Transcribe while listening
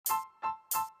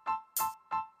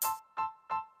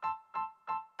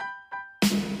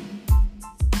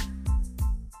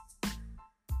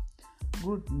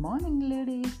Good morning,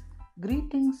 ladies.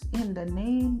 Greetings in the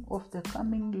name of the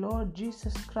coming Lord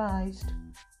Jesus Christ.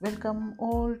 Welcome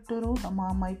all to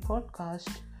Ruhama, my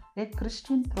podcast, a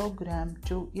Christian program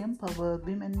to empower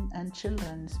women and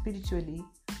children spiritually.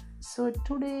 So,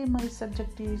 today my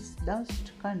subject is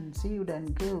Lust conceived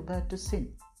and gave birth to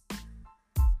sin.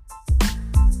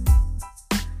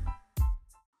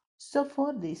 So,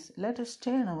 for this, let us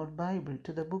turn our Bible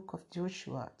to the book of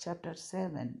Joshua, chapter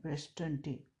 7, verse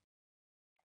 20.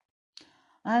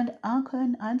 And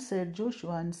Achan answered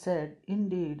Joshua and said,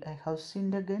 Indeed, I have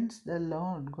sinned against the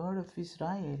Lord God of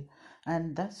Israel,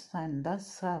 and thus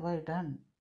have I done.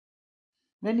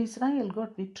 When Israel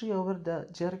got victory over the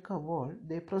Jericho wall,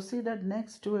 they proceeded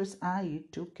next towards Ai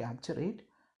to capture it,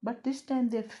 but this time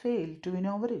they failed to win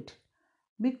over it,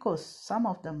 because some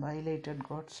of them violated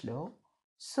God's law.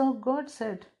 So God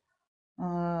said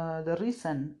the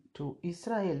reason to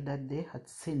Israel that they had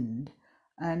sinned,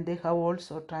 and they have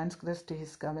also transgressed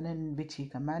his covenant which he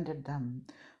commanded them.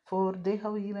 For they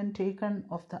have even taken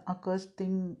of the accursed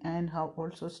thing, and have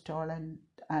also stolen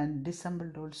and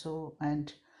dissembled also,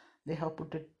 and they have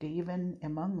put it even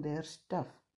among their stuff.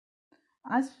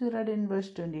 As we read in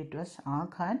verse 20, it was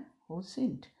Achan who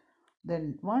sinned.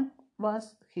 Then what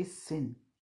was his sin?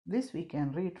 This we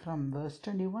can read from verse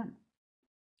 21.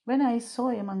 When I saw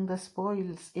among the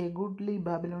spoils a goodly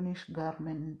Babylonish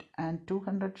garment, and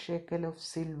 200 shekel of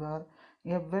silver,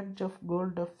 a wedge of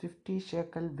gold of 50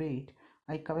 shekel weight,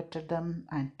 I coveted them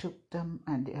and took them,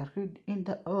 and they are hid in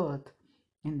the earth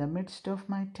in the midst of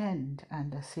my tent,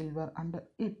 and the silver under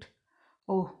it.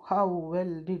 Oh, how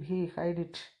well did he hide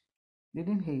it,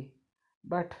 didn't he?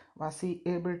 But was he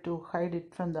able to hide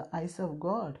it from the eyes of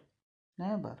God?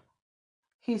 Never.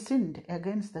 He sinned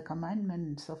against the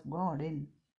commandments of God in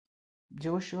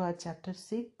Joshua chapter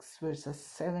 6 verses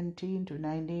 17 to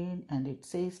 19, and it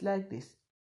says like this: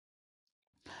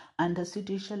 And the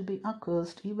city shall be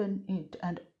accursed, even it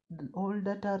and all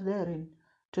that are therein,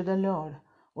 to the Lord.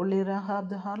 Only Rahab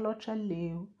the harlot shall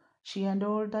live, she and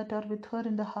all that are with her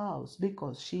in the house,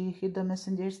 because she hid the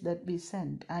messengers that we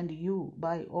sent. And you,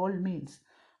 by all means,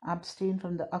 abstain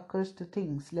from the accursed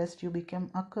things, lest you become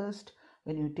accursed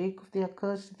when you take of the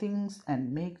accursed things,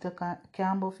 and make the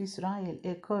camp of Israel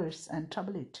a curse and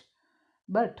trouble it.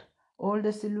 But all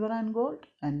the silver and gold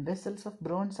and vessels of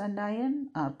bronze and iron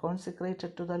are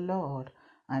consecrated to the Lord,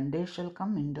 and they shall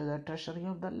come into the treasury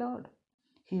of the Lord.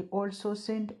 He also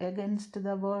sinned against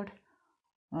the word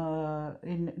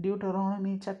in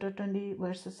Deuteronomy chapter 20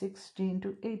 verses 16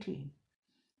 to 18.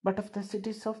 But of the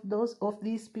cities of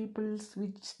these peoples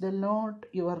which the Lord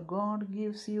your God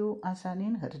gives you as an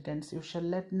inheritance, you shall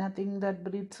let nothing that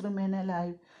breathes remain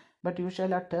alive, but you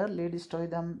shall utterly destroy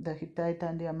them, the Hittite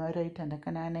and the Amorite and the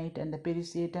Canaanite and the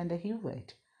Perizzite and the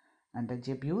Hivite and the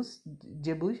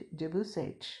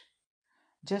Jebusite,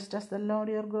 just as the Lord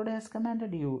your God has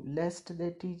commanded you, lest they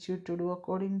teach you to do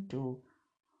according to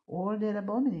all their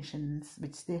abominations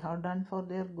which they have done for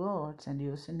their gods, and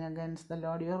you sin against the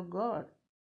Lord your God.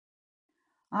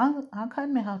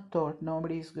 Achan may have thought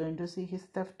nobody is going to see his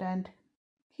theft, and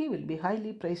he will be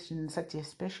highly praised in such a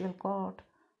special court,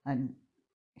 and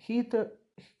he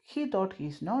thought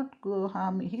he's not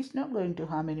going to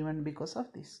harm anyone because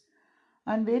of this.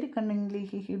 And very cunningly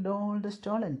he hid all the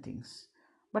stolen things.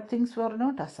 But things were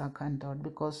not as Achan thought.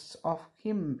 Because of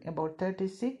him about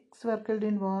 36 were killed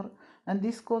in war, and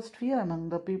this caused fear among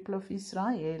the people of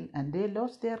Israel, and they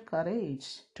lost their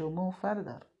courage to move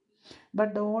further.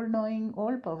 But the all-knowing,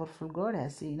 all-powerful God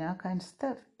has seen Achan's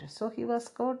theft, so he was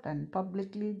caught and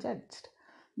publicly judged.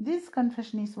 This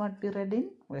confession is what we read in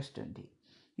verse 20.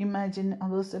 Imagine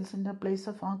ourselves in the place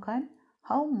of Achan.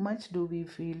 How much do we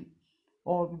feel,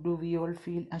 or do we all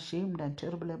feel ashamed and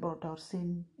terrible about our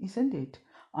sin, isn't it?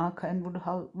 Achan would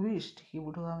have wished he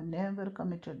would have never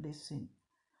committed this sin.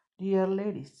 Dear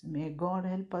ladies, may God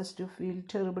help us to feel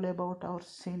terrible about our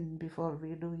sin before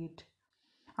we do it.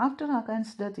 After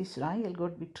Achan's death, Israel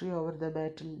got victory over the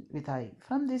battle with Ai.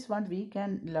 From this, what we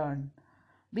can learn: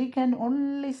 we can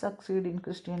only succeed in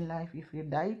Christian life if we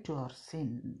die to our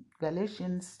sin.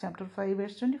 Galatians chapter 5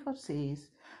 verse 24 says,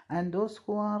 And those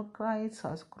who are Christ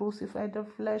has crucified the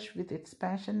flesh with its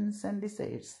passions and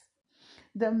desires.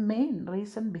 The main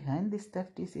reason behind this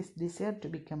theft is his desire to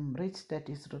become rich, that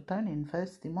is written in 1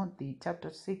 Timothy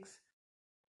chapter 6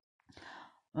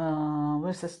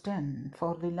 verses 10.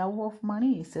 For the love of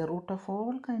money is a root of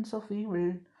all kinds of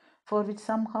evil, for which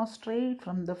some have strayed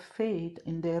from the faith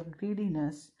in their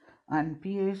greediness, and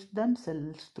pierced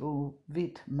themselves through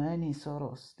with many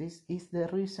sorrows. This is the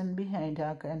reason behind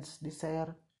Achan's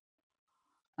desire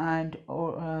and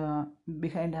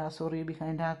behind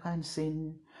Achan's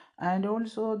sin, And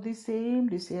also the same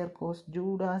desire caused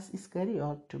Judas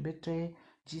Iscariot to betray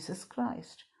Jesus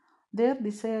Christ. Their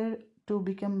desire to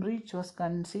become rich was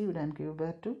conceived and gave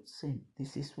birth to sin.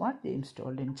 This is what James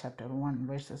told in chapter 1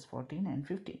 verses 14 and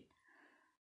 15.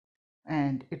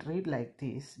 And it read like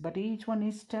this: But each one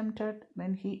is tempted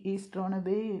when he is drawn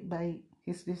away by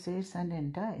his desires and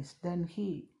enticed.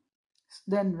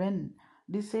 Then when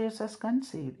desires are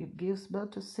conceived, it gives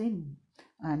birth to sin.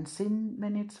 And sin,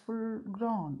 when it's full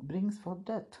grown, brings forth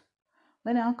death.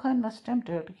 When Achan was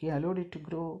tempted, he allowed it to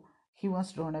grow. He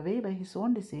was drawn away by his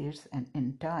own desires and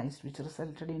enticed, which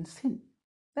resulted in sin.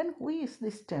 Then who is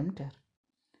this tempter?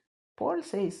 Paul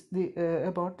says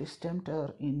about this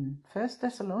tempter in 1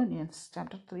 Thessalonians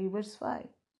chapter 3 verse 5.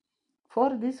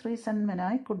 For this reason, when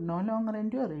I could no longer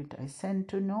endure it, I sent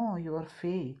to know your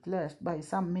faith, lest by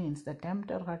some means the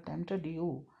tempter had tempted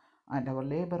you, and our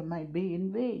labor might be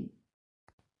in vain.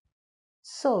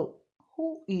 So,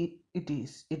 who it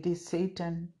is? It is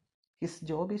Satan. His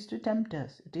job is to tempt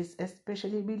us. It is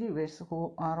especially believers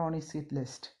who are on his hit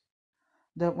list.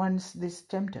 The ones this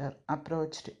tempter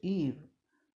approached Eve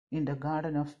in the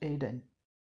Garden of Eden.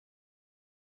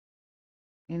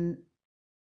 In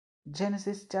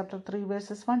Genesis chapter 3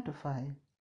 verses 1 to 5.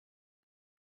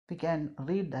 We can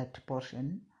read that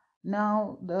portion.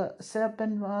 Now the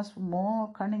serpent was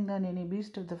more cunning than any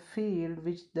beast of the field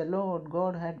which the Lord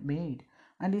God had made.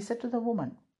 And he said to the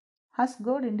woman, Has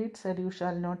God indeed said, You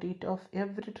shall not eat of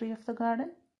every tree of the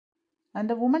garden? And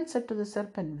the woman said to the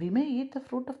serpent, We may eat the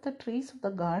fruit of the trees of the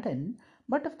garden,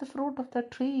 but of the fruit of the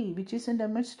tree which is in the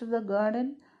midst of the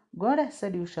garden, God has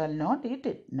said, You shall not eat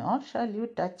it, nor shall you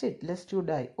touch it, lest you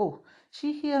die. Oh,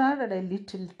 she here added a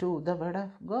little to the word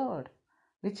of God,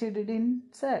 which he didn't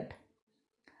said.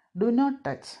 Do not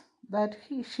touch. That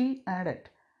she added.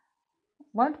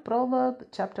 What Proverbs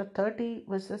chapter 30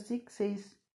 verse 6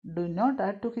 says, Do not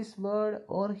add to his word,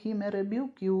 or he may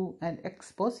rebuke you and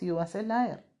expose you as a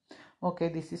liar. Okay,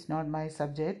 this is not my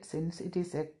subject since it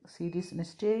is a serious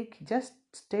mistake, just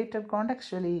stated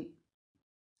contextually,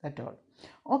 at all.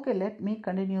 Okay, let me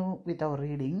continue with our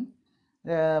reading.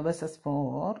 Verses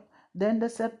 4. Then the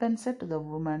serpent said to the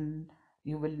woman,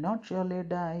 You will not surely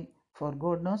die, for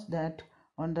God knows that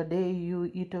on the day you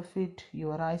eat of it,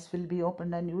 your eyes will be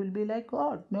opened and you will be like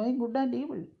God, knowing good and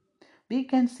evil. We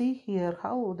can see here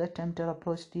how the tempter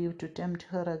approached Eve to tempt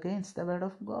her against the word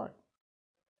of God.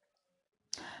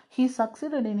 He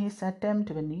succeeded in his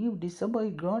attempt when Eve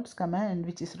disobeyed God's command,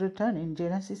 which is written in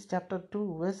Genesis chapter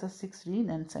 2, verses 16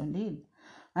 and 17.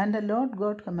 And the Lord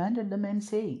God commanded the man,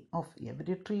 saying, Of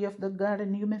every tree of the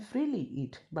garden you may freely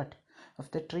eat, but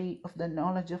of the tree of the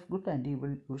knowledge of good and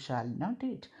evil you shall not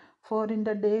eat. For in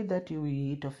the day that you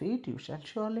eat of it, you shall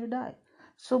surely die.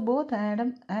 So both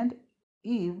Adam and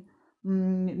Eve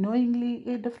knowingly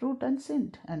ate the fruit and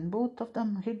sinned, and both of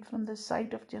them hid from the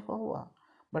sight of Jehovah.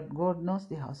 But God knows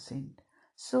they have sinned.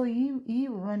 So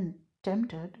Eve, when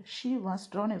tempted, she was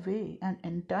drawn away and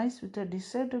enticed with a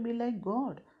desire to be like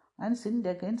God, and sinned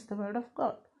against the word of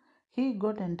God. He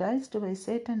got enticed by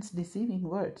Satan's deceiving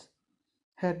words.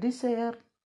 Her desire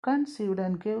conceived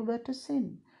and gave birth to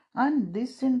sin, and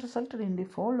this sin resulted in the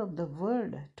fall of the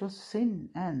world to sin,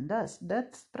 and thus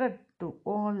death spread to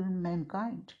all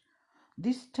mankind.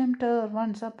 This tempter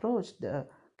once approached the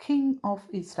king of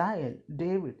Israel,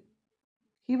 David.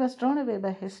 He was drawn away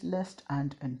by his lust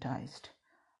and enticed.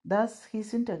 Thus he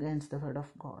sinned against the word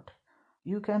of God.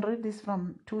 You can read this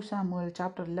from 2 Samuel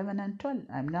chapter 11 and 12.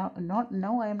 I am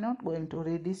not going to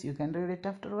read this. You can read it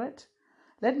afterwards.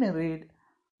 Let me read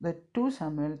the 2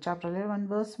 Samuel chapter 11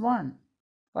 verse 1.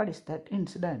 What is that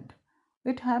incident?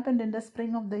 It happened in the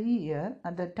spring of the year,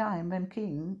 at the time when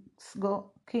kings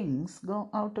go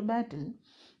out to battle,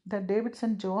 that David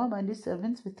sent Joab and his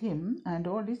servants with him and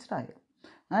all Israel.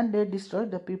 And they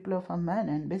destroyed the people of Ammon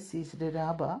and besieged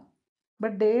Rabbah.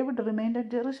 But David remained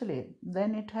at Jerusalem.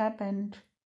 Then it happened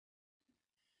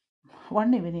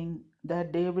one evening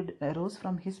that David arose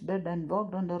from his bed and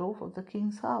walked on the roof of the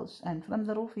king's house. And from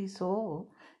the roof he saw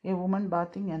a woman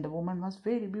bathing, and the woman was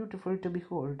very beautiful to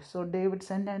behold. So David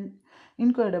sent and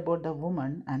inquired about the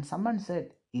woman, and someone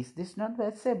said, Is this not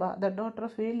Bathsheba, the daughter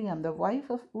of Eliam, the wife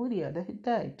of Uriah the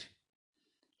Hittite?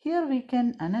 Here we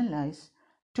can analyze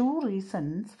two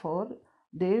reasons for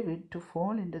David to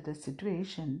fall into the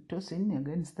situation to sin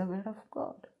against the word of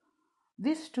God.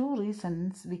 These two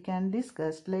reasons we can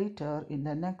discuss later in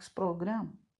the next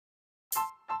program.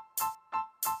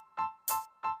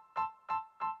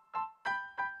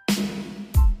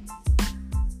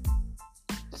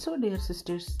 So, dear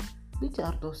sisters, which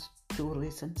are those two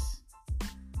reasons?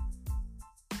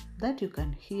 That you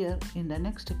can hear in the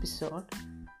next episode.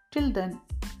 Till then,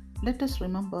 Let us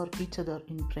remember each other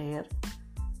in prayer.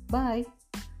 Bye.